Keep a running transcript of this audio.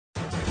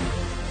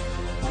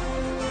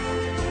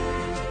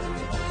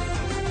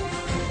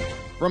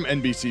From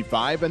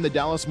NBC5 and the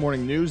Dallas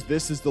Morning News,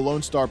 this is the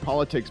Lone Star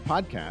Politics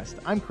Podcast.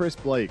 I'm Chris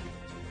Blake.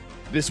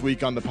 This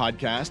week on the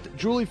podcast,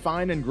 Julie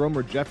Fine and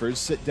Gromer Jeffers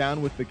sit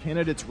down with the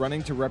candidates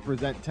running to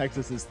represent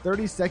Texas's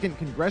 32nd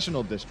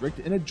Congressional District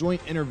in a joint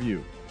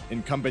interview.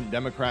 Incumbent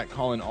Democrat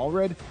Colin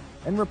Allred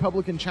and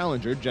Republican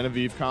challenger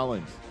Genevieve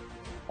Collins.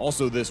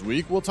 Also this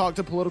week, we'll talk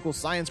to political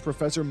science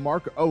professor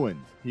Mark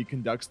Owens. He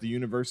conducts the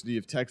University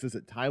of Texas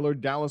at Tyler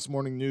Dallas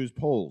Morning News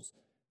polls.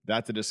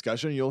 That's a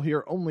discussion you'll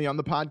hear only on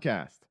the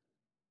podcast.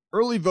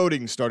 Early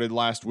voting started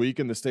last week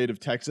in the state of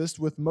Texas,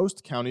 with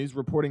most counties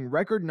reporting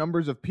record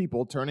numbers of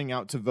people turning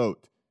out to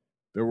vote.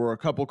 There were a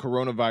couple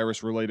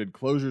coronavirus-related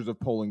closures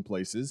of polling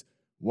places,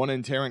 one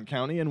in Tarrant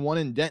County and one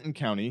in Denton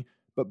County,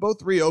 but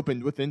both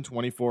reopened within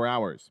 24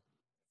 hours.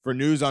 For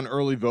news on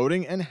early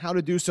voting and how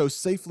to do so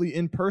safely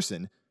in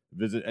person,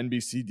 visit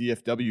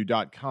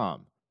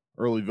NBCDFW.com.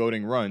 Early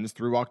voting runs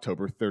through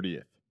October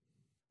 30th.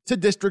 To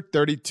District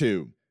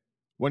 32.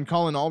 When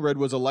Colin Allred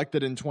was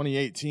elected in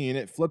 2018,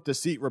 it flipped a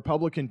seat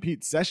Republican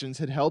Pete Sessions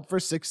had held for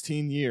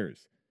 16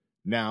 years.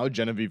 Now,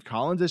 Genevieve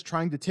Collins is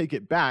trying to take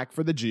it back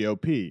for the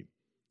GOP.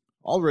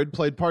 Allred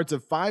played parts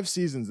of 5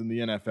 seasons in the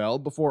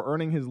NFL before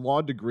earning his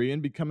law degree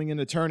and becoming an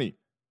attorney.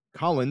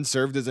 Collins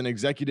served as an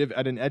executive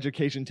at an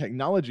education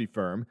technology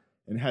firm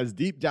and has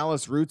deep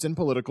Dallas roots and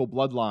political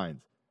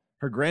bloodlines.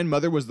 Her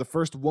grandmother was the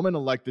first woman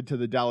elected to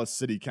the Dallas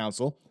City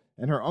Council,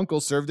 and her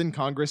uncle served in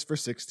Congress for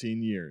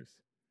 16 years.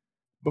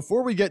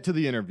 Before we get to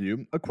the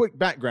interview, a quick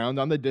background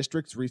on the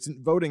district's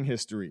recent voting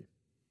history.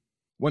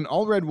 When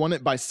Allred won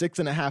it by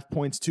 6.5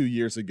 points 2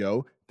 years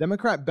ago,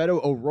 Democrat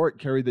Beto O'Rourke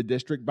carried the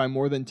district by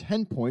more than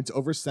 10 points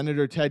over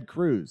Senator Ted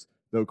Cruz,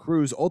 though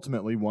Cruz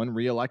ultimately won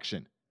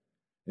re-election.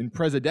 In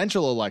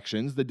presidential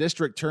elections, the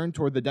district turn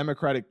toward the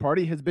Democratic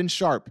Party has been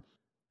sharp.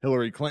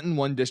 Hillary Clinton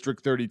won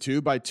District 32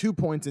 by 2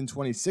 points in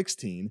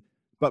 2016,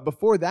 but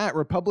before that,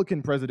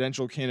 Republican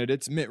presidential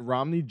candidates Mitt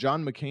Romney,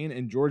 John McCain,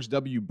 and George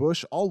W.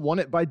 Bush all won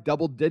it by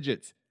double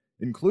digits,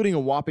 including a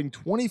whopping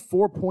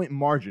 24-point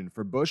margin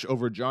for Bush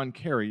over John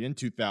Kerry in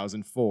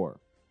 2004.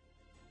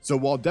 So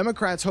while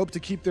Democrats hope to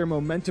keep their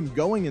momentum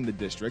going in the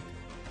district,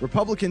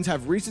 Republicans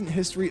have recent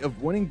history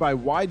of winning by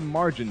wide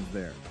margins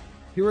there.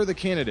 Here are the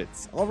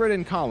candidates, Allred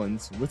and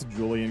Collins, with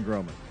Julie and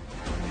Gromer.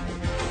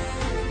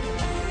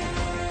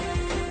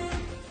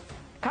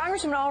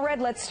 Congressman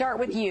Allred, let's start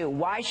with you.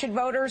 Why should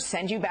voters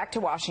send you back to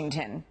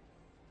Washington?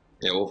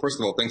 Yeah, well, first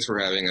of all, thanks for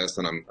having us,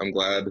 and I'm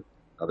glad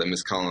that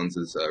Ms. Collins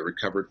is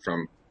recovered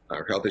from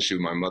her health issue.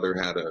 My mother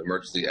had an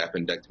emergency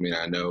appendectomy, and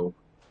I know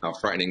how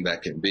frightening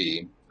that can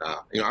be.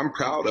 I'm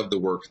proud of the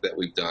work that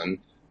we've done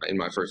in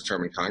my first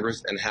term in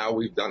Congress and how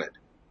we've done it.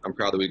 I'm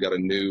proud that we got a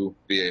new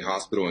VA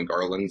hospital in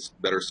Garland,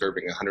 better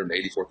serving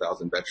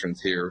 184,000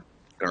 veterans here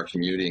in our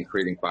community and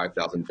creating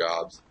 5,000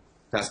 jobs.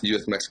 Passed the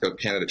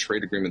U.S.-Mexico-Canada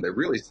trade agreement that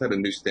really set a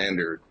new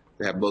standard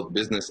to have both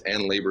business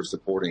and labor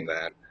supporting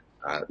that,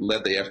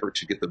 led the effort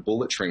to get the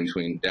bullet train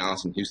between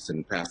Dallas and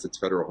Houston past its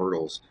federal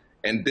hurdles,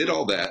 and did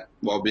all that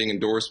while being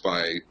endorsed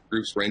by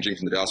groups ranging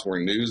from the Dallas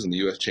Morning News and the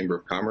U.S. Chamber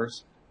of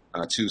Commerce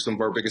to some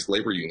of our biggest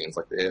labor unions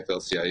like the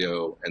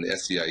AFL-CIO and the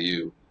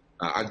SCIU.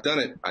 I've done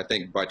it, I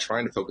think, by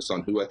trying to focus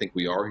on who I think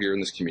we are here in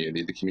this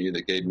community, the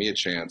community that gave me a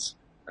chance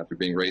after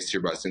being raised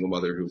here by a single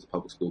mother who was a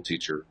public school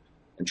teacher,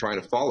 and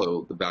trying to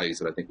follow the values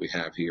that I think we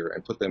have here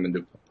and put them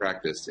into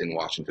practice in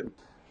Washington.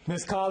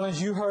 Ms.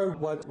 Collins, you heard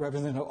what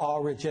Representative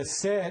Allred just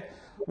said.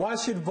 Why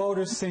should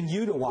voters send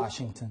you to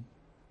Washington?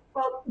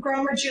 Well,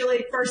 Gromer,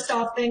 Julie, first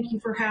off, thank you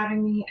for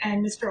having me,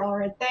 and Mr.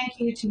 Allred, thank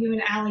you to you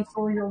and Allie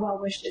for your well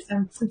wishes.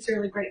 I'm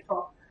sincerely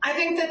grateful. I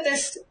think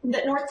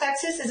that North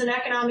Texas is an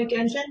economic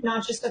engine,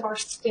 not just of our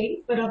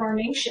state, but of our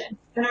nation,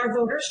 and our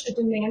voters should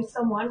demand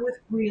someone with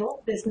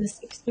real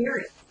business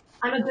experience.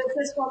 I'm a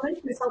businesswoman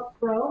who's helped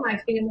grow my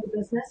family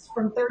business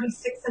from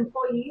 36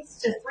 employees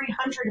to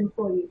 300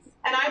 employees.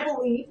 And I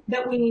believe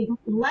that we need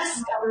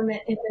less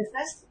government in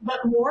business,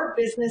 but more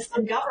business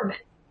in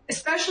government.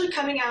 Especially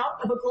coming out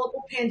of a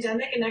global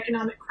pandemic and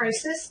economic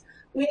crisis,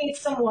 we need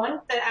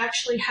someone that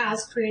actually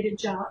has created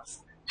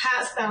jobs,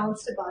 has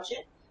balanced a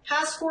budget,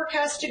 has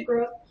forecasted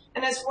growth,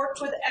 and has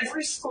worked with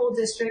every school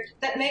district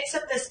that makes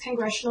up this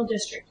congressional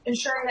district,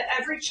 ensuring that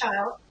every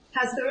child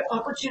has the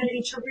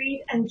opportunity to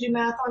read and do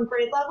math on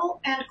grade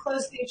level and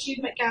close the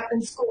achievement gap in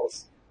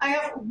schools. I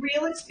have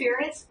real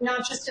experience,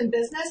 not just in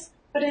business,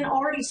 but in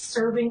already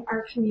serving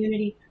our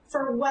community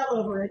for well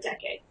over a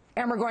decade.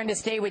 And we're going to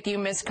stay with you,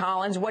 Ms.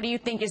 Collins. What do you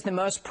think is the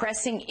most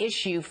pressing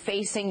issue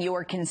facing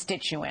your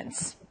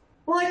constituents?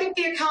 Well, I think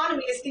the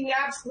economy is the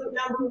absolute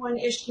number one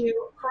issue.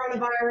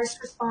 Coronavirus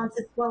response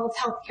as well as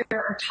healthcare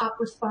are top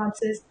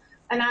responses.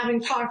 And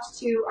having talked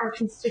to our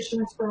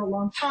constituents for a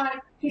long time,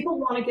 people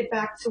want to get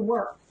back to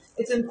work.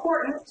 It's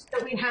important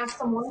that we have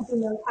someone who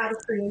knows how to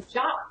create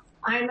jobs.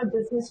 I'm a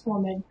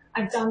businesswoman.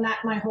 I've done that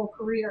my whole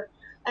career,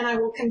 and I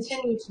will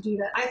continue to do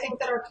that. I think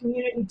that our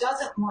community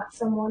doesn't want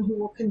someone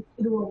who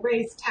will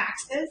raise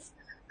taxes,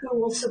 who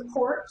will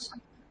support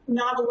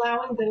not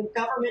allowing the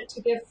government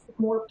to give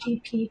more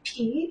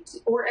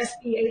PPP or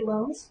SBA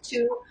loans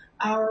to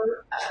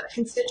our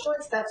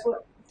constituents. That's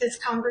what this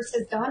Congress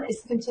has done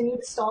is continue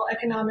to stall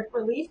economic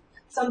relief,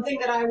 something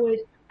that I would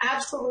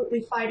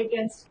absolutely fight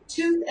against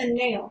tooth and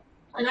nail.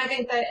 And I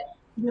think that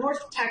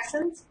North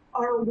Texans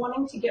are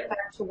wanting to get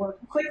back to work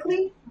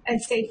quickly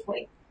and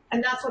safely.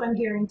 And that's what I'm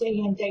hearing day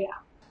in, day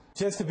out.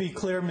 Just to be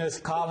clear, Ms.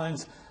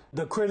 Collins,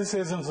 the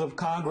criticisms of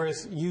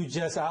Congress you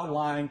just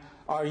outlined,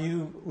 are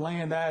you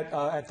laying that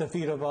at the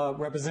feet of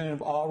Representative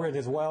Allred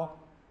as well?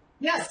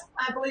 Yes,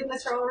 I believe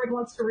Mr. Allred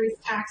wants to raise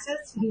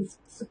taxes. He's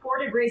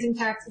supported raising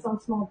taxes on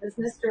small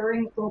business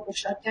during the global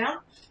shutdown.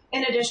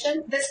 In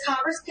addition, this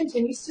Congress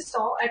continues to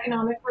stall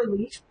economic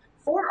relief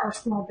for our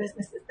small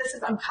businesses. This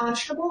is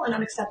unconscionable and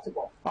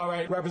unacceptable. All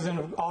right,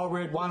 Representative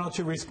Allred, why don't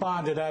you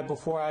respond to that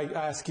before I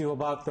ask you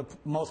about the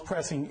most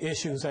pressing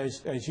issues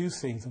as you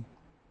see them?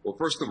 Well,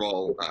 first of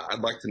all, I'd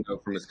like to know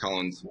from Ms.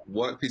 Collins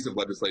what piece of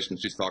legislation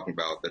she's talking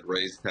about that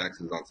raised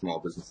taxes on small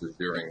businesses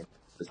during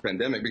this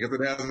pandemic, because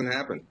it hasn't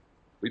happened.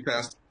 We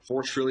passed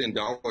 $4 trillion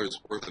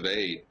worth of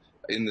aid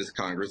in this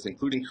Congress,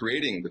 including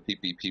creating the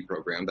PPP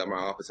program that my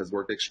office has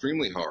worked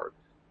extremely hard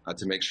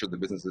to make sure the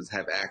businesses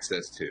have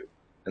access to.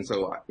 And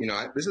so,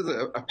 this is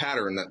a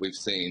pattern that we've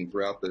seen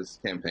throughout this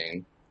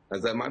campaign,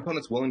 is that my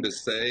opponent's willing to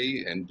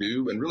say and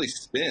do and really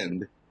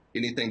spend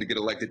anything to get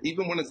elected,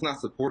 even when it's not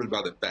supported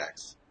by the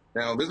facts.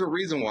 Now, there's a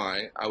reason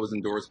why I was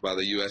endorsed by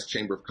the U.S.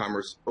 Chamber of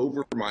Commerce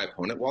over my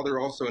opponent, while they're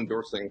also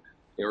endorsing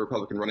a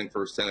Republican running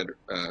for Senate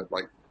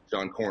like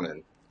John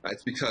Cornyn.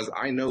 It's because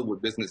I know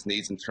what business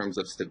needs in terms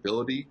of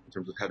stability, in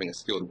terms of having a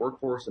skilled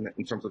workforce, and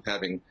in terms of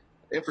having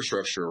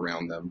infrastructure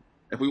around them.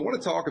 If we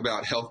want to talk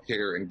about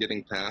healthcare and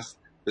getting past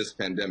this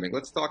pandemic,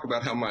 let's talk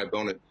about how my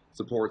opponent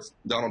supports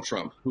Donald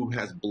Trump, who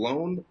has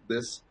blown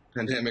this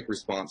pandemic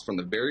response from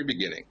the very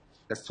beginning,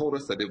 has told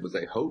us that it was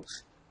a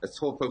hoax, has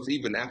told folks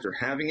even after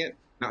having it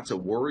not to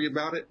worry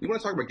about it. You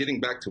want to talk about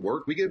getting back to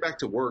work? We get back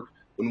to work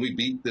when we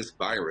beat this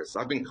virus.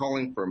 I've been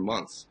calling for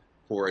months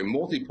for a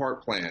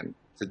multi-part plan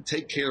to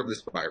take care of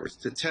this virus,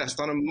 to test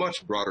on a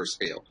much broader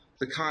scale,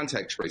 to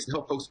contact trace, to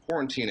help folks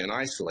quarantine and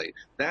isolate.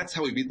 That's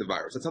how we beat the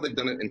virus. That's how they've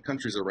done it in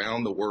countries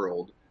around the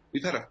world.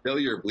 We've had a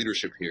failure of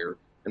leadership here.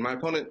 And my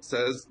opponent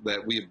says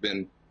that we have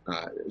been,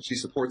 she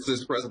supports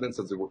this president,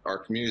 says that our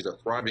communities are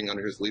thriving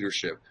under his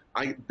leadership.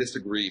 I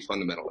disagree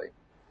fundamentally.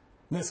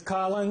 Ms.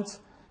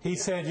 Collins, he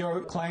said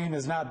your claim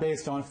is not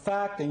based on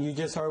fact, and you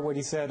just heard what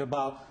he said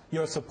about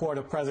your support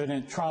of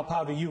President Trump.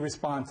 How do you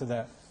respond to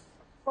that?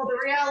 Well, the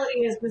reality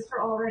is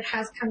Mr. Allred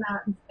has come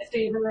out in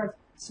favor of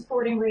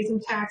supporting raising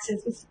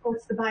taxes. He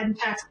supports the Biden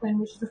tax plan,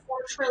 which is a $4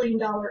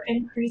 trillion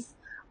increase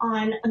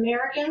on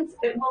Americans.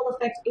 It will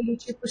affect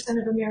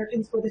 82% of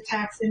Americans with a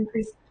tax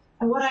increase.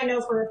 And what I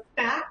know for a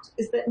fact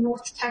is that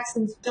North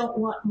Texans don't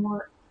want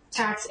more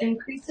tax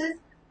increases.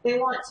 They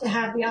want to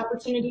have the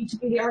opportunity to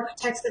be the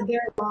architects of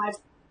their lives,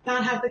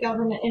 not have the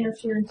government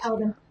interfere and tell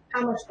them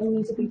how much they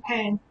need to be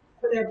paying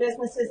for their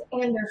businesses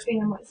and their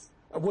families.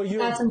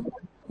 That's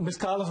important. Ms.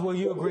 Collins, will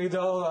you agree,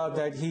 though,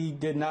 that he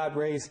did not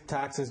raise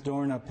taxes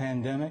during a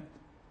pandemic?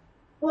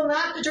 Well,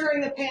 not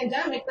during the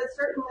pandemic, but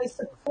certainly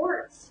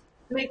supports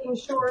making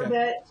sure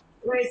that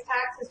raise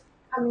taxes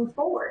coming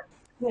forward.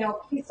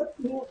 He's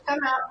come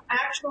out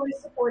actually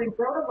supporting,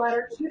 wrote a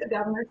letter to the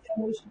governor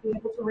saying we should be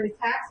able to raise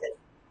taxes.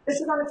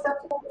 This is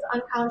unacceptable, it's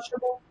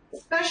unconscionable,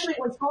 especially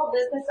when small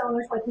business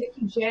owners like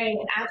Nikki J,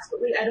 an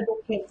absolutely edible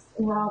case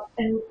in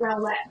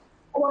Rowlett,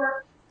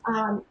 or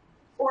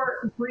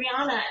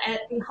Brianna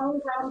at the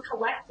Homegrown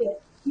Collective.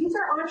 These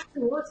are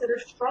entrepreneurs that are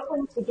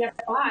struggling to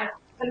get by,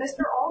 and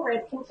Mr.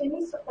 Allred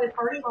continues to play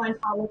party line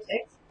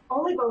politics,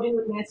 only voting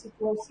with Nancy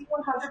Pelosi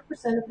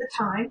 100% of the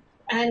time,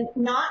 and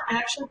not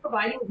actually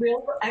providing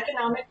real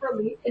economic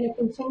relief in a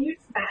continued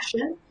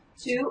fashion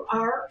to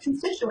our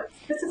constituents.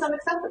 This is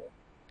unacceptable.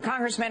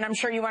 Congressman, I'm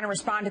sure you want to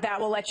respond to that.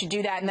 We'll let you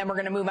do that, and then we're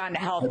going to move on to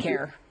health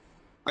care.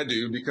 I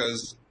do,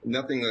 because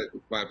nothing that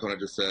my opponent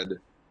just said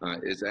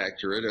is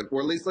accurate, or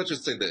at least let's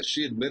just say this.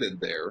 She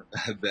admitted there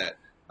that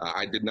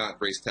I did not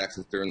raise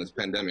taxes during this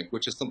pandemic,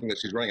 which is something that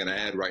she's running an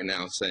ad right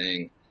now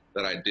saying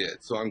that I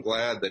did. So I'm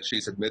glad that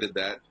she's admitted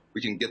that.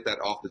 We can get that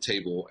off the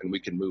table and we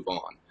can move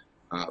on.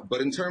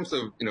 But in terms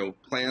of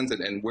plans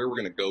and where we're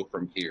going to go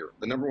from here,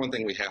 the number one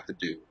thing we have to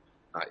do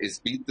is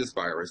beat this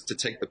virus, to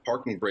take the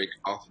parking brake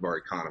off of our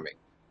economy.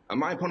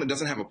 My opponent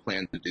doesn't have a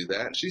plan to do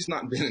that. She's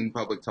not been in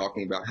public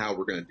talking about how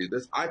we're going to do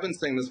this. I've been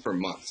saying this for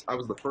months. I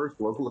was the first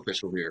local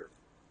official here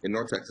in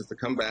North Texas to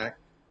come back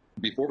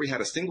before we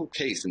had a single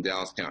case in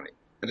Dallas County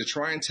and to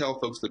try and tell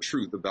folks the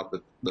truth about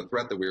the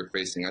threat that we were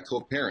facing. I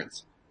told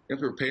parents, you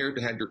have to prepare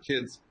to have your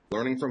kids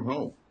learning from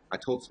home. I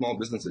told small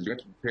businesses, you have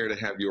to prepare to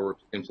have your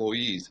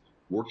employees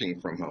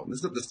working from home. This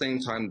is at the same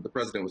time that the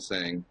president was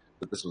saying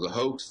that this was a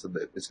hoax,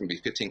 that it's going to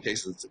be 15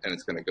 cases and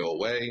it's going to go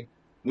away.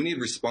 We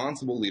need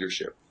responsible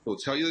leadership who will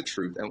tell you the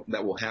truth and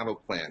that will have a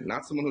plan,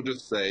 not someone who will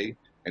just say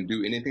and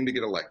do anything to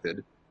get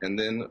elected and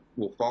then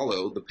will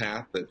follow the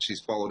path that she's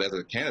followed as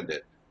a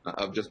candidate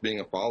of just being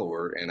a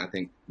follower and I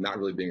think not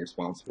really being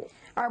responsible.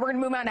 All right, we're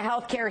going to move on to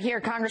health care here.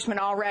 Congressman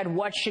Allred,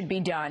 what should be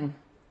done?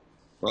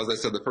 Well, as I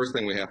said, the first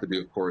thing we have to do,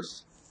 of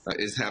course,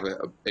 is have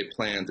a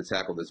plan to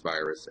tackle this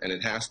virus, and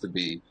it has to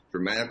be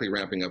dramatically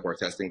ramping up our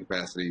testing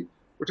capacity.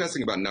 We're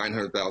testing about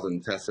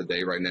 900,000 tests a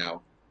day right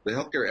now. The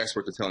healthcare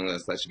experts are telling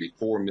us that should be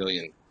 4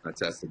 million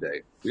tests a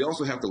day. We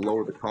also have to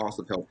lower the cost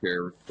of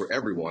healthcare for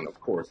everyone, of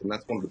course, and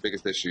that's one of the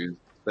biggest issues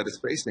that is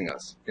facing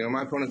us. You know,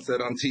 my opponent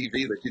said on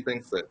TV that she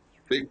thinks that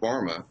Big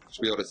Pharma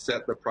should be able to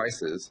set the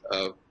prices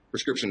of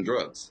prescription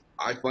drugs.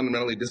 I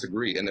fundamentally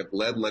disagree and have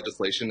led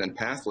legislation and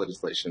passed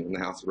legislation in the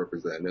House of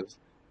Representatives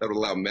that would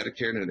allow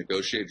Medicare to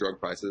negotiate drug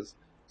prices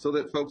so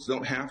that folks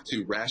don't have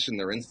to ration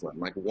their insulin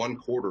like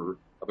 1/4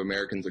 of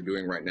Americans are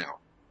doing right now.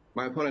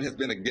 My opponent has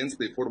been against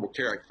the Affordable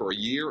Care Act for a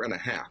year and a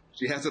half.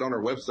 She has it on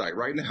her website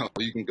right now.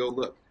 You can go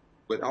look.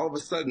 But all of a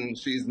sudden,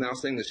 she's now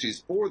saying that she's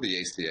for the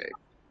ACA.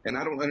 And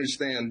I don't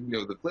understand,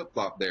 the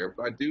flip-flop there,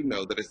 but I do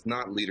know that it's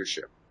not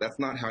leadership. That's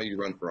not how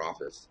you run for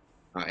office.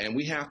 And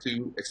we have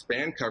to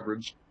expand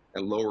coverage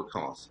and lower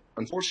costs.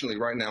 Unfortunately,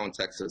 right now in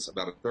Texas,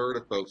 about a third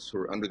of folks who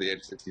are under the age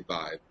of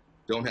 65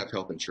 don't have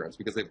health insurance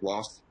because they've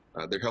lost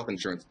their health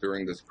insurance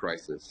during this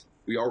crisis.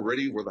 We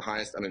already were the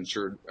highest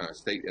uninsured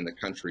state in the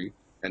country,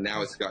 and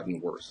now it's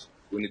gotten worse.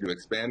 We need to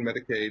expand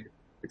Medicaid,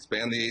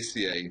 expand the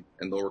ACA,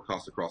 and lower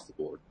costs across the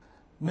board.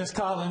 Ms.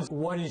 Collins,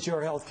 what is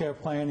your health care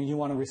plan, and you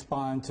want to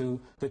respond to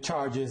the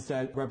charges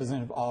that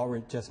Representative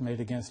Allred just made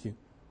against you?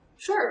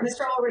 Sure.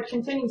 Mr. Allred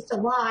continues to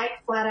lie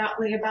flat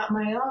outly about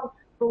my own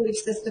belief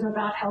system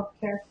about health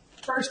care.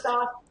 First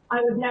off,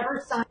 I would never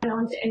sign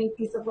on to any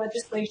piece of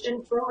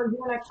legislation. Romer,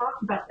 you and I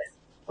talked about this.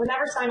 I would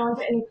never sign on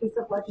to any piece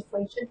of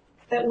legislation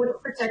that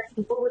wouldn't protect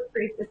people with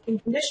pre-existing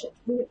conditions.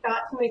 We've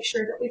got to make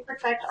sure that we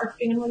protect our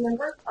family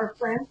members, our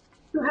friends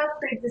who have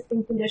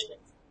pre-existing conditions.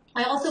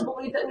 I also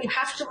believe that we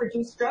have to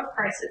reduce drug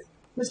prices.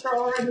 Mr.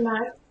 Allred and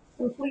I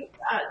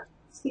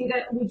see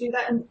that we do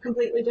that in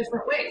completely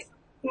different ways.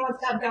 He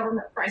wants to have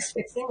government price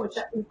fixing, which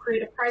would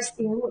create a price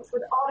ceiling, which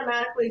would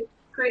automatically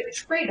create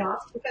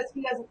trade-offs because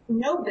he has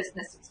no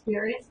business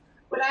experience,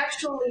 would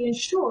actually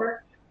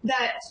ensure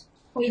that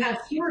we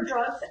have fewer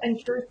drugs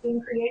and cures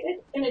being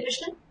created. In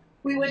addition,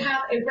 we would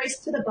have a race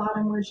to the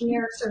bottom where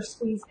generics are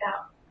squeezed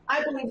out.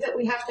 I believe that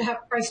we have to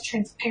have price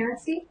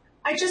transparency.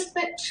 I just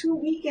spent 2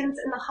 weekends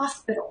in the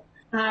hospital,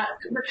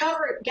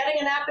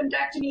 getting an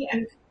appendectomy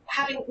and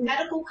having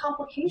medical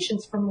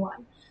complications from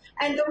one.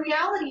 And the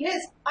reality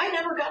is, I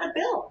never got a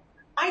bill.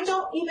 I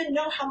don't even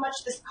know how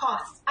much this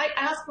costs. I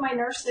ask my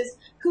nurses,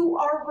 who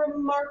are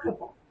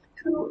remarkable,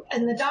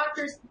 and the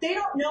doctors, they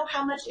don't know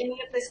how much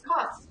any of this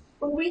costs.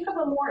 When we have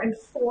a more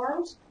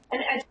informed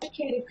and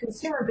educated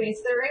consumer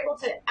base, they're able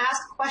to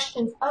ask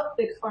questions of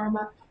Big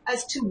Pharma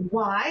as to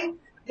why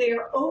they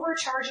are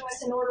overcharging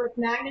us in order of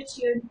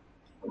magnitude.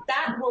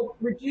 That will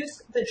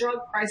reduce the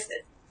drug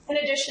prices. In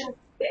addition,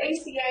 the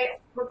ACA,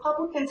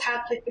 Republicans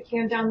have kicked the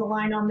can down the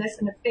line on this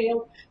and have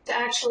failed to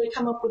actually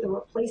come up with a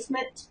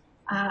replacement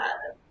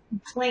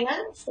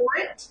plan for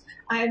it.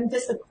 I am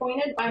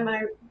disappointed by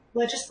my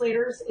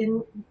legislators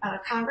in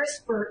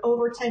Congress for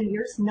over 10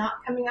 years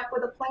not coming up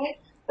with a plan.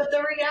 But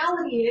the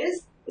reality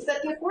is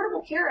that the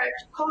Affordable Care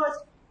Act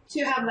caused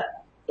to have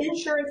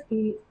insurance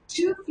be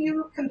too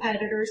few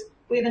competitors.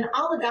 We have an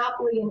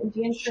oligopoly in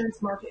the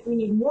insurance market. We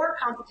need more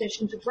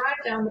competition to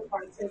drive down the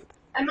prices.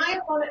 And my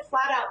opponent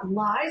flat out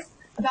lies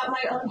about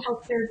my own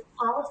healthcare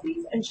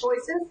policies and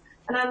choices.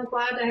 And I'm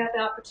glad I have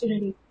the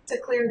opportunity to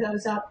clear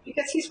those up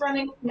because he's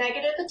running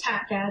negative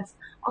attack ads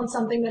on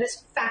something that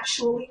is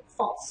factually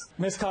false.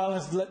 Ms.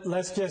 Collins,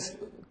 let's just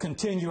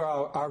continue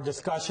our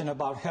discussion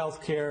about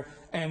health care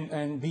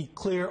and be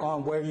clear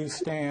on where you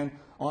stand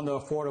on the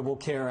Affordable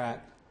Care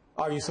Act.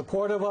 Are you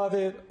supportive of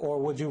it, or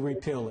would you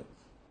repeal it?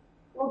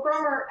 Well,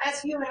 Gromer,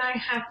 as you and I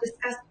have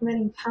discussed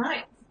many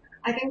times,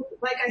 I think,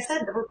 like I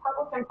said, the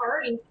Republican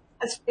Party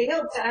has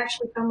failed to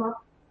actually come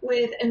up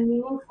with a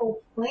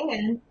meaningful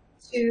plan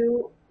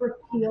to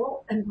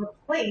repeal and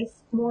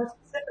replace, more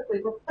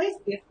specifically, replace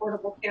the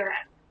Affordable Care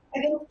Act. I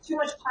think too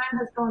much time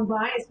has gone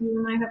by, as you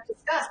and I have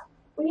discussed.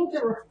 We need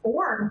to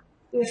reform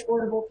the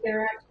Affordable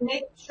Care Act,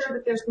 make sure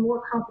that there's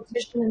more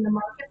competition in the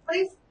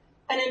marketplace,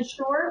 and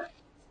ensure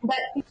that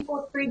people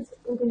with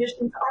pre-existing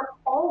conditions are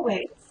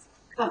always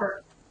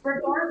covered,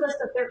 regardless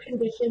of their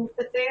condition,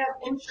 that they have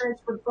insurance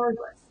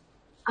regardless.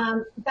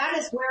 That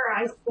is where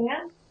I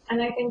stand,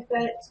 and I think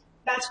that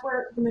that's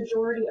where the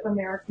majority of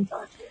Americans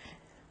are too.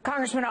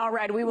 Congressman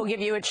Allred, we will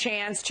give you a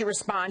chance to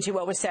respond to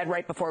what was said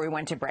right before we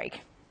went to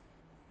break.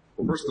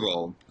 Well, first of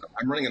all,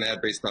 I'm running an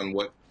ad based on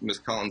what Ms.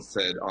 Collins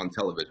said on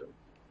television,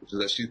 which is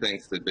that she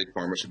thinks that Big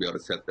Pharma should be able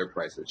to set their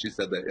prices. She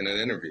said that in an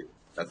interview.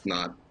 That's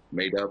not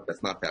made up.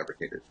 That's not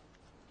fabricated.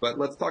 But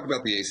let's talk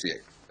about the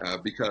ACA,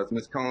 because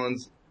Ms.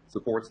 Collins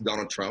supports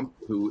Donald Trump,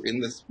 who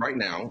in this right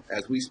now,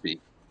 as we speak,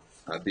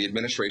 the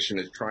administration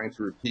is trying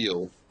to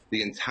repeal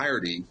the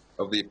entirety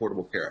of the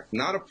Affordable Care Act.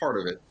 Not a part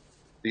of it,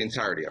 the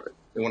entirety of it.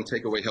 They want to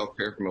take away health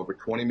care from over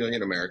 20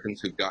 million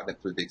Americans who've gotten it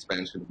through the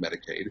expansion of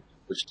Medicaid,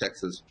 which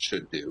Texas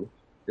should do.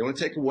 They want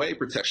to take away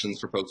protections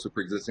for folks with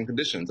pre-existing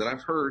conditions. And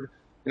I've heard,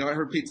 I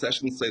heard Pete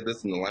Sessions say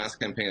this in the last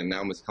campaign, and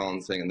now Ms.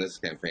 Collins saying in this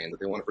campaign that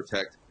they want to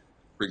protect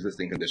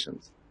pre-existing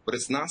conditions. but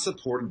it's not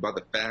supported by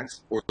the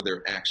facts or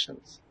their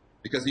actions.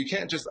 Because you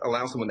can't just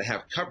allow someone to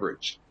have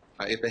coverage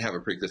if they have a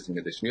pre-existing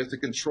condition. You have to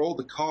control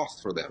the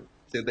cost for them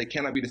so they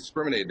cannot be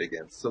discriminated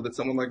against. So that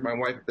someone like my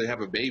wife, if they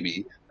have a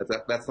baby,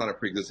 that's not a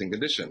pre-existing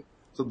condition.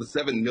 So the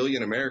 7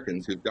 million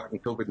Americans who've gotten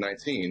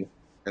COVID-19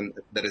 and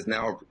that is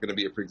now going to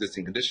be a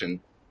pre-existing condition,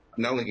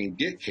 not only can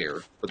get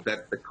care, but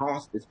that the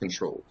cost is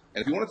controlled.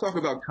 And if you want to talk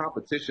about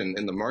competition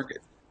in the market,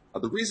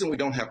 the reason we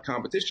don't have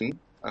competition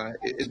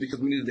is because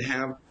we needed to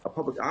have a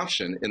public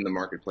option in the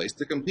marketplace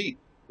to compete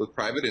with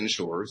private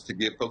insurers, to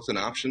give folks an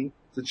option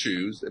to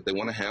choose if they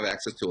want to have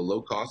access to a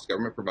low-cost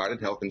government-provided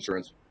health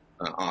insurance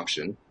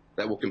option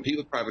that will compete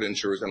with private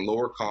insurers and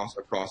lower costs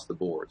across the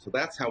board. So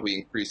that's how we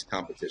increase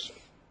competition,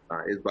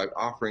 is by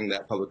offering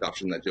that public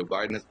option that Joe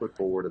Biden has put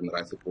forward and that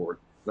I support,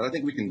 that I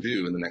think we can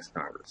do in the next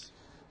Congress.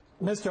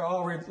 Mr.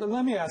 Allred,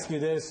 let me ask you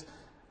this.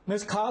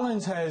 Ms.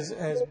 Collins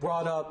has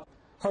brought up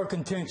her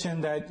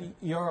contention that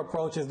your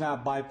approach is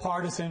not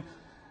bipartisan,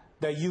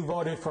 that you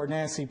voted for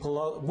Nancy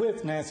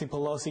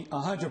Pelosi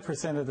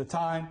 100% of the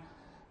time.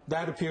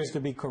 That appears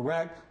to be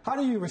correct. How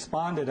do you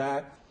respond to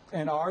that?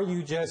 And are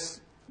you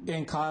just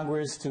in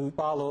Congress to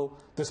follow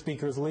the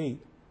Speaker's lead?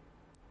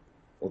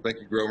 Well, thank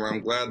you, Grover.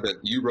 I'm glad that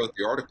you wrote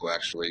the article,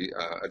 actually,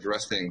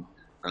 addressing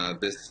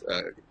this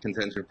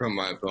contention from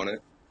my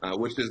opponent,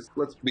 which is,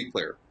 let's be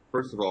clear.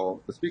 First of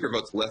all, the Speaker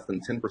votes less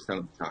than 10%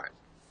 of the time.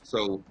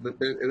 So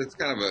it's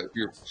kind of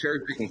you're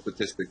cherry-picking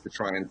statistics to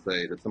try and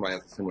say that somebody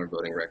has a similar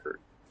voting record.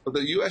 But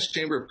the U.S.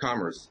 Chamber of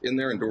Commerce, in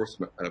their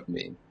endorsement of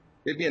me,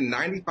 gave me a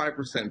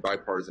 95%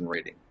 bipartisan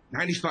rating.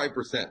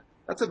 95%.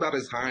 That's about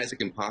as high as it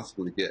can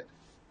possibly get.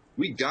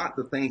 We got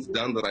the things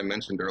done that I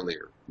mentioned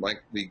earlier,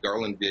 like the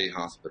Garland VA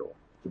Hospital,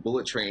 the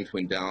bullet train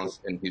between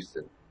Dallas and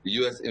Houston, the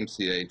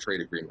USMCA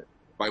trade agreement,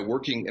 by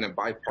working in a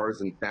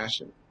bipartisan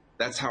fashion.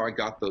 That's how I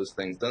got those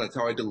things done. That's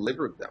how I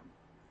delivered them.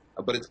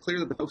 But it's clear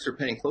that the folks are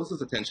paying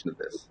closest attention to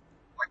this,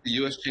 like the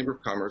U.S. Chamber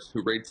of Commerce,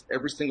 who rates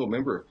every single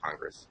member of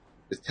Congress,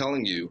 is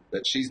telling you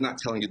that she's not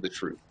telling you the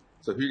truth.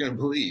 So if you're going to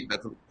believe,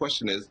 that's the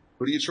question is,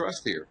 who do you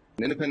trust here?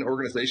 An independent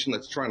organization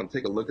that's trying to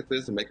take a look at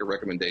this and make a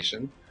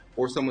recommendation,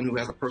 or someone who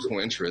has a personal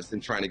interest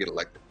in trying to get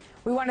elected?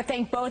 We want to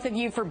thank both of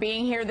you for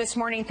being here this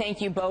morning.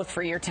 Thank you both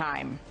for your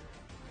time.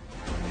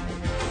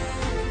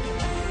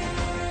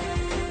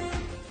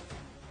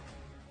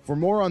 For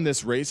more on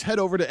this race, head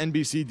over to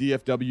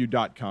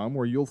NBCDFW.com,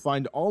 where you'll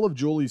find all of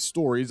Julie's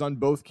stories on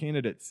both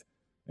candidates.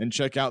 And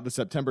check out the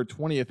September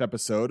 20th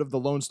episode of the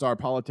Lone Star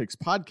Politics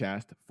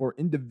podcast for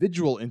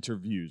individual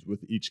interviews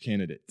with each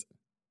candidate.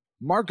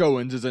 Mark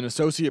Owens is an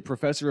associate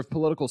professor of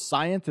political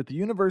science at the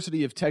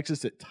University of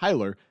Texas at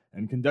Tyler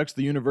and conducts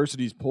the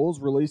university's polls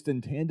released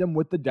in tandem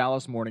with the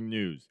Dallas Morning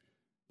News.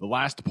 The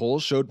last poll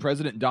showed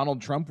President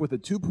Donald Trump with a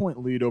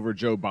 2-point lead over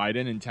Joe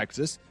Biden in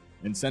Texas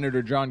and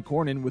Senator John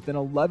Cornyn with an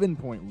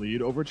 11-point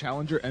lead over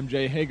challenger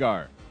MJ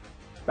Hagar.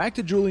 Back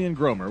to Julian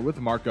Gromer with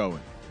Mark Owens.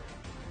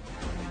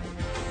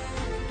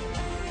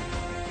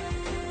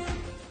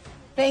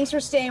 Thanks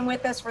for staying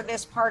with us for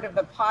this part of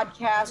the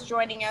podcast.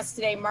 Joining us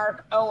today,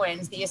 Mark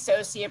Owens, the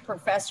Associate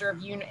Professor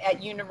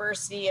at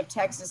University of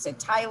Texas at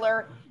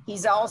Tyler.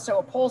 He's also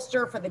a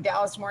pollster for the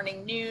Dallas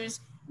Morning News,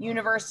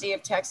 University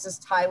of Texas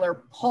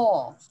Tyler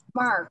poll.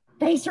 Mark,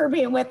 thanks for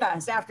being with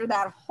us after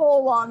that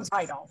whole long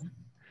title.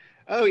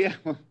 Oh, yeah.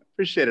 Well,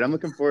 appreciate it. I'm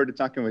looking forward to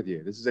talking with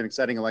you. This is an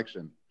exciting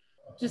election.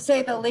 To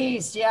say the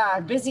least, yeah.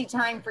 Busy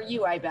time for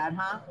you, I bet,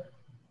 huh?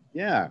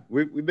 Yeah.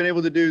 We've been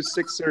able to do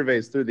 6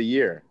 surveys through the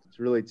year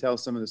to really tell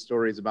some of the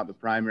stories about the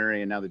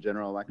primary and now the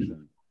general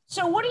election.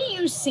 So what are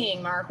you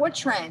seeing, Mark? What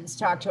trends?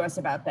 Talk to us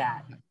about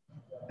that.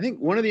 I think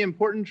one of the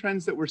important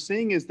trends that we're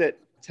seeing is that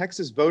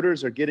Texas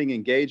voters are getting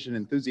engaged and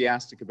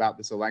enthusiastic about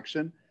this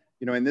election.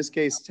 You know, in this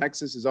case,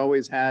 Texas has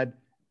always had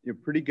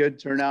pretty good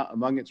turnout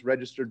among its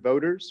registered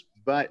voters,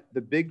 but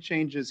the big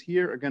changes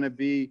here are going to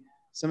be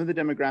some of the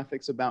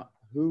demographics about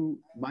who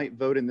might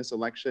vote in this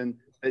election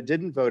that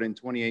didn't vote in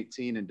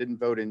 2018 and didn't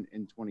vote in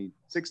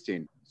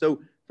 2016. So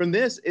from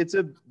this, it's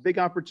a big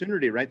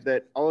opportunity, right?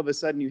 That all of a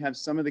sudden you have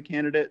some of the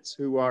candidates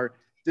who are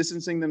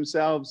distancing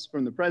themselves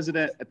from the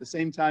president. At the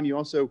same time, you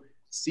also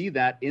see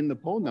that in the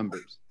poll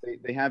numbers.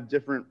 They have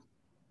different,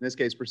 in this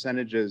case,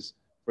 percentages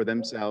for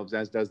themselves,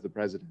 as does the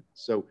president.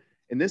 So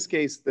in this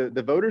case,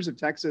 the voters of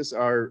Texas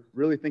are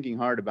really thinking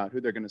hard about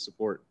who they're going to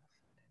support.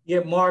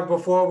 Yeah, Mark,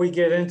 before we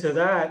get into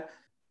that,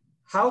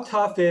 how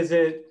tough is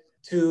it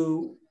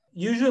to,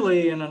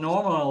 usually in a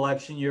normal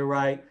election, you're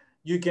right,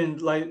 you can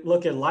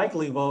look at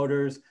likely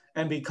voters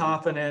and be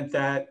confident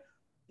that,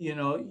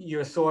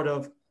 you're sort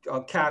of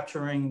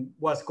capturing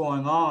what's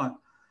going on.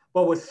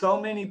 But with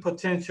so many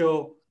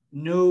potential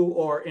new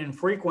or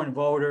infrequent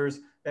voters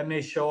that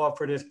may show up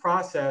for this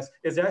process,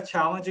 is that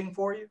challenging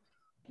for you?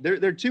 There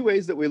are 2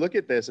 ways that we look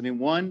at this. I mean,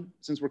 one,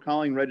 since we're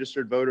calling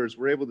registered voters,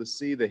 we're able to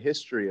see the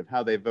history of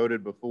how they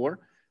voted before.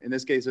 In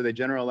this case, are they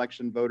general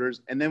election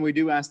voters? And then we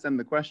do ask them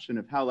the question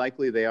of how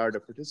likely they are to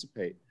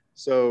participate.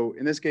 So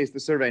in this case, the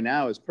survey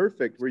now is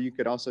perfect, where you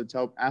could also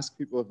ask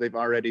people if they've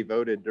already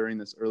voted during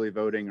this early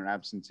voting or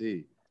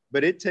absentee.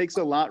 but it takes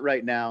a lot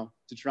right now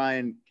to try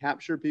and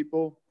capture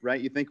people,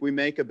 right? You think we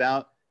make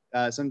about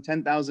some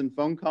 10,000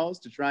 phone calls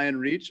to try and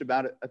reach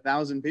about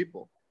 1,000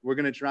 people. We're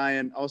going to try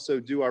and also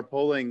do our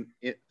polling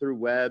through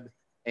web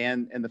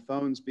and the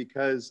phones,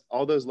 because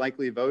all those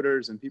likely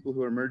voters and people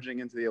who are merging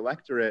into the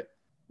electorate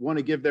want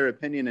to give their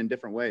opinion in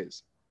different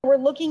ways. We're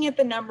looking at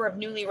the number of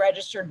newly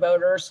registered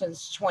voters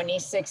since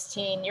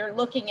 2016. You're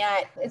looking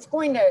at, it's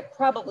going to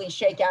probably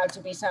shake out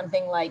to be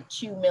something like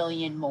 2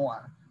 million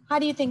more. How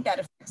do you think that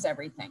affects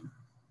everything?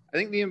 I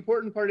think the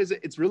important part is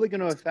it's really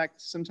going to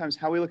affect sometimes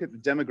how we look at the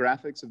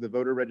demographics of the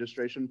voter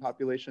registration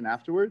population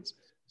afterwards.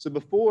 So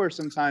before,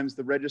 sometimes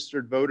the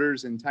registered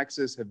voters in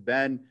Texas have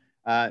been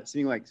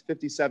seeing like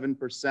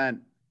 57%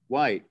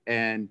 white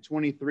and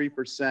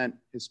 23%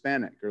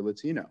 Hispanic or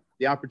Latino.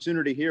 The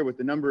opportunity here with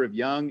the number of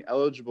young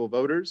eligible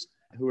voters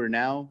who are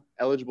now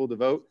eligible to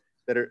vote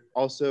that are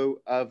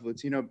also of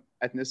Latino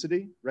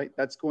ethnicity, right?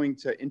 That's going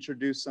to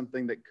introduce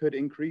something that could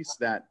increase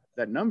that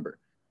number.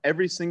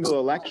 Every single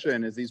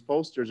election, as these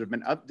pollsters have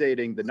been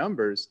updating the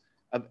numbers,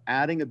 of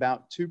adding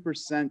about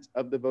 2%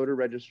 of the voter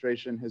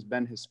registration has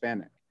been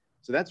Hispanic.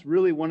 So that's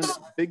really one of the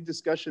big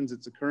discussions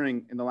that's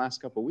occurring in the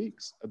last couple of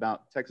weeks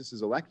about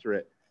Texas's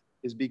electorate,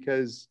 is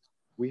because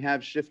we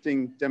have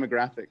shifting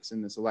demographics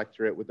in this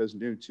electorate with those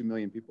new 2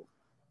 million people.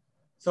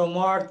 So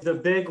Mark, the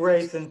big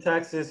race in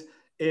Texas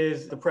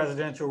is the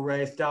presidential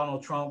race,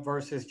 Donald Trump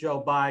versus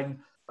Joe Biden.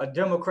 A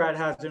Democrat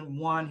hasn't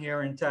won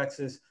here in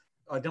Texas,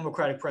 a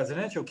Democratic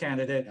presidential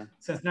candidate,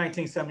 since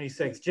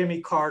 1976,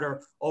 Jimmy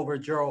Carter over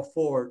Gerald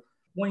Ford.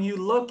 When you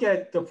look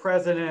at the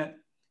president,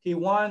 he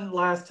won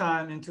last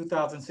time in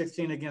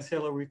 2016 against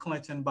Hillary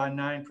Clinton by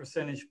 9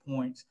 percentage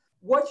points.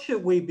 What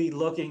should we be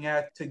looking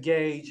at to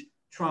gauge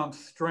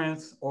Trump's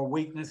strengths or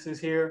weaknesses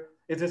here?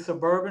 Is it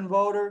suburban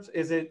voters?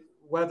 Is it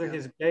whether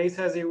his base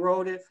has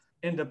eroded?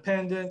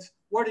 Independents?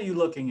 What are you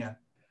looking at?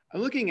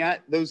 I'm looking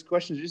at those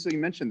questions just like you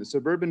mentioned, the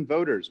suburban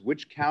voters.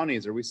 Which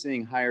counties are we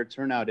seeing higher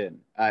turnout in?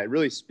 It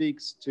really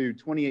speaks to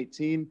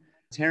 2018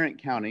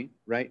 Tarrant County,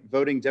 right?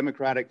 Voting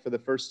Democratic for the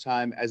first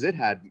time as it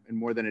had in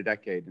more than a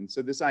decade. And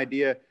so this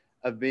idea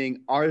of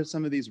are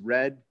some of these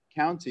red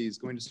counties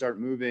going to start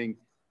moving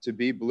to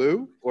be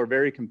blue or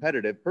very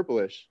competitive,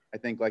 purplish, I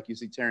think, like you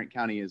see Tarrant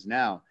County is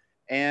now.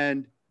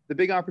 And the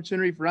big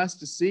opportunity for us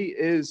to see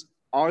is,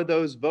 are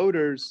those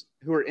voters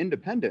who are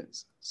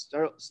independents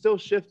still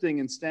shifting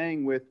and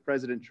staying with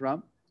President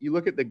Trump? You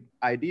look at the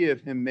idea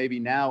of him maybe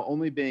now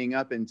only being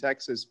up in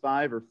Texas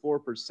 5 or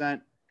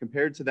 4%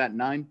 compared to that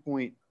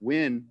 9-point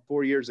win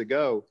 4 years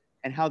ago,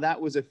 and how that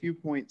was a few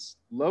points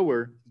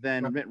lower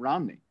than Mitt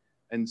Romney.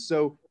 And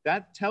so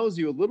that tells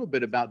you a little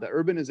bit about the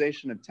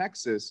urbanization of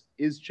Texas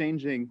is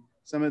changing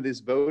some of these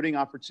voting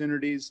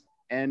opportunities,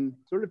 and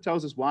sort of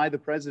tells us why the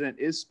president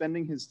is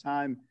spending his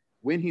time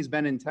when he's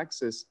been in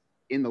Texas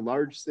in the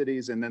large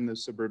cities and then the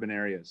suburban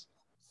areas.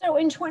 So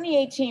in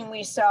 2018,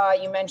 we saw,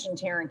 you mentioned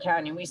Tarrant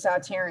County, we saw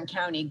Tarrant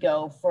County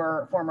go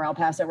for former El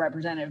Paso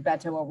Representative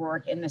Beto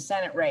O'Rourke in the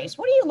Senate race.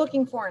 What are you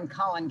looking for in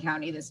Collin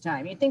County this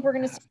time? You think we're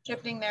going to see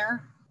shifting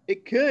there?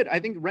 It could. I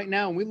think right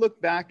now, when we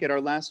look back at our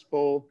last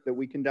poll that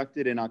we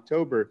conducted in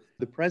October,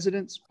 the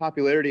president's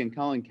popularity in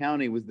Collin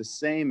County was the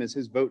same as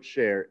his vote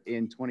share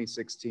in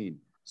 2016.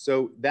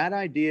 So that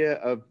idea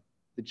of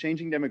the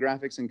changing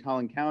demographics in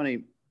Collin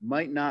County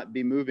might not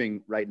be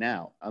moving right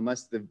now,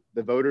 unless the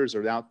voters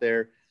are out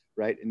there,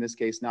 right, in this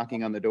case,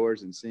 knocking on the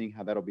doors and seeing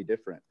how that'll be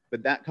different.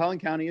 But that Collin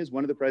County is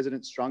one of the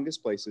president's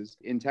strongest places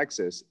in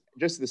Texas,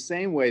 just the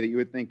same way that you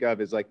would think of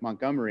as like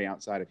Montgomery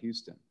outside of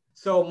Houston.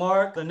 So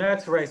Mark, the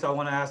next race I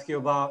want to ask you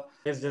about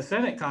is the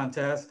Senate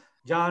contest,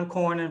 John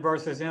Cornyn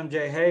versus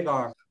MJ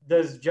Hagar.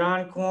 Does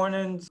John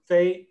Cornyn's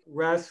fate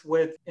rest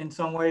in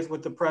some ways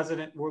with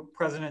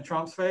President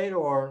Trump's fate,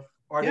 or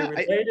are they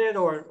related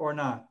or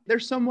not? They're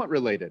somewhat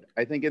related.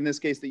 I think in this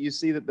case that you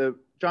see that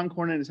John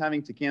Cornyn is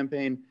having to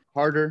campaign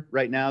harder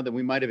right now than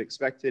we might have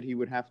expected he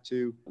would have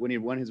to when he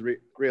won his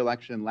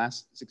re-election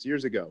 6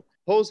 years ago.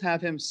 Polls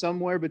have him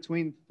somewhere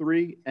between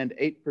 3 and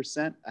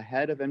 8%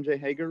 ahead of MJ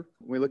Hagar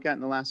when we look at in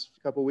the last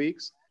couple of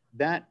weeks.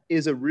 That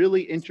is a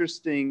really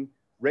interesting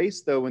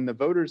race, though, when the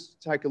voters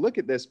take a look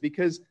at this,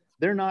 because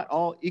they're not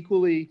all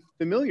equally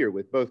familiar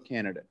with both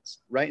candidates,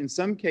 right? In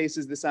some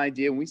cases, this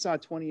idea, and we saw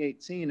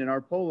 2018 in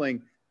our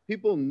polling,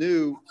 people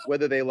knew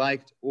whether they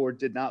liked or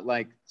did not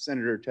like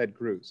Senator Ted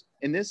Cruz.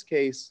 In this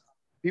case,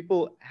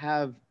 people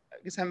haven't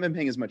been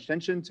paying as much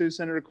attention to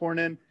Senator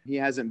Cornyn. He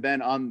hasn't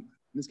been on, in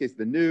this case,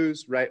 the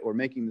news, right, or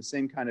making the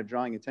same kind of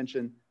drawing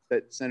attention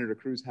that Senator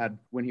Cruz had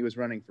when he was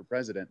running for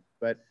president.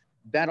 But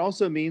that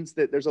also means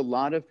that there's a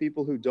lot of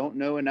people who don't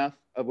know enough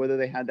of whether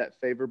they had that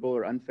favorable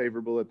or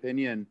unfavorable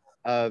opinion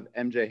of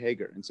MJ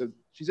Hagar. And so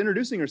she's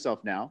introducing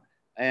herself now,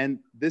 and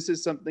this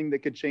is something that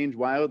could change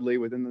wildly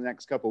within the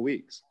next couple of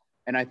weeks.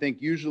 And I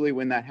think usually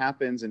when that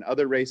happens in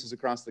other races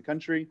across the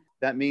country,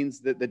 that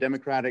means that the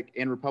Democratic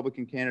and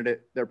Republican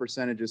candidate, their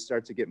percentages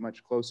start to get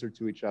much closer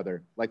to each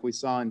other, like we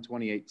saw in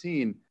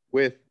 2018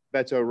 with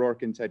Beto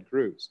O'Rourke and Ted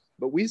Cruz.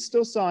 But we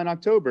still saw in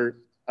October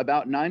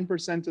about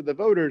 9% of the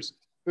voters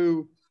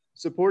who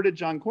supported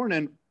John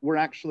Cornyn were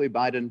actually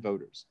Biden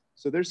voters.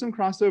 So there's some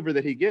crossover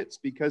that he gets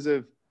because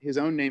of his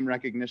own name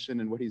recognition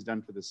and what he's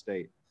done for the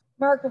state.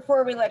 Mark,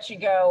 before we let you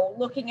go,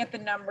 looking at the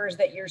numbers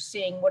that you're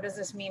seeing, what does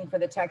this mean for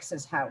the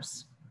Texas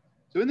House?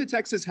 So in the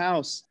Texas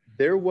House,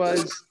 there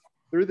was,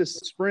 through the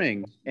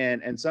spring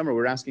and summer,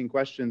 we're asking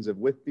questions of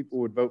which people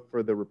would vote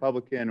for the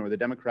Republican or the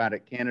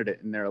Democratic candidate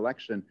in their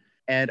election.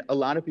 And a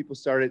lot of people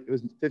started, it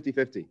was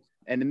 50-50.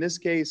 And in this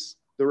case,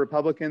 the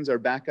Republicans are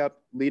back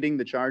up leading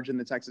the charge in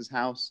the Texas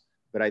House.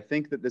 But I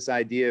think that this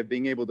idea of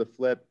being able to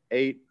flip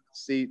 8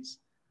 seats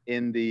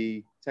in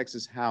the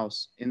Texas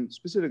House in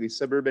specifically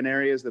suburban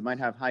areas that might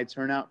have high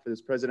turnout for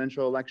this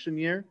presidential election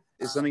year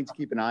is something to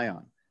keep an eye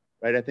on,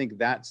 right? I think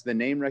that's the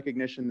name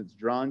recognition that's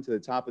drawn to the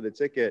top of the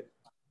ticket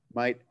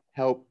might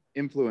help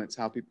influence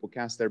how people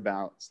cast their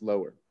ballots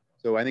lower.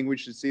 So I think we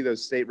should see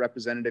those state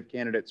representative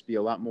candidates be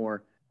a lot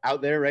more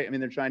out there, right? I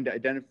mean, they're trying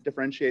to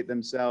differentiate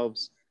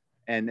themselves,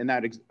 and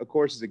that, of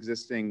course, is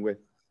existing with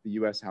the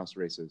U.S. House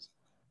races.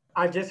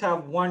 I just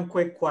have one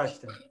quick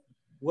question.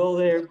 Will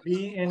there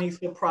be any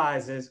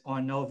surprises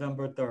on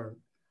November 3rd?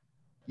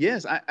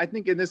 Yes, I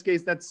think in this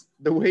case, that's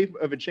the way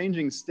of a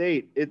changing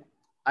state.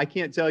 I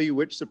can't tell you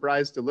which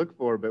surprise to look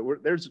for,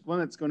 but there's one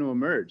that's going to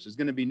emerge. There's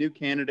going to be new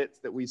candidates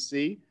that we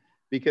see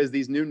because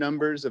these new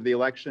numbers of the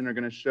election are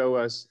going to show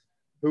us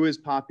who is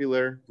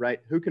popular,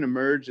 right? Who can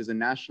emerge as a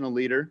national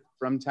leader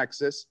from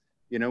Texas.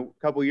 You know,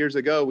 a couple years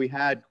ago, we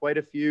had quite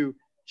a few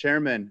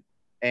chairmen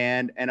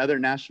and other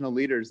national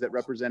leaders that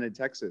represented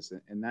Texas.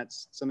 And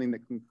that's something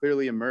that can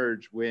clearly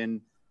emerge when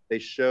they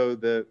show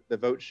the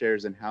vote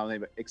shares and how they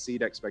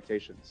exceed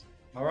expectations.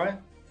 All right.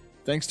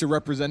 Thanks to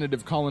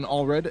Representative Colin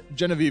Allred,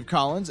 Genevieve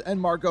Collins, and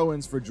Mark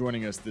Owens for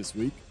joining us this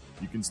week.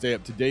 You can stay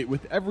up to date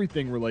with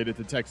everything related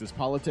to Texas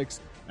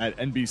politics at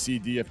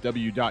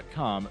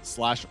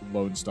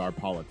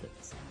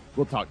nbcdfw.com/LoneStarPolitics.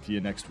 We'll talk to you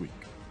next week.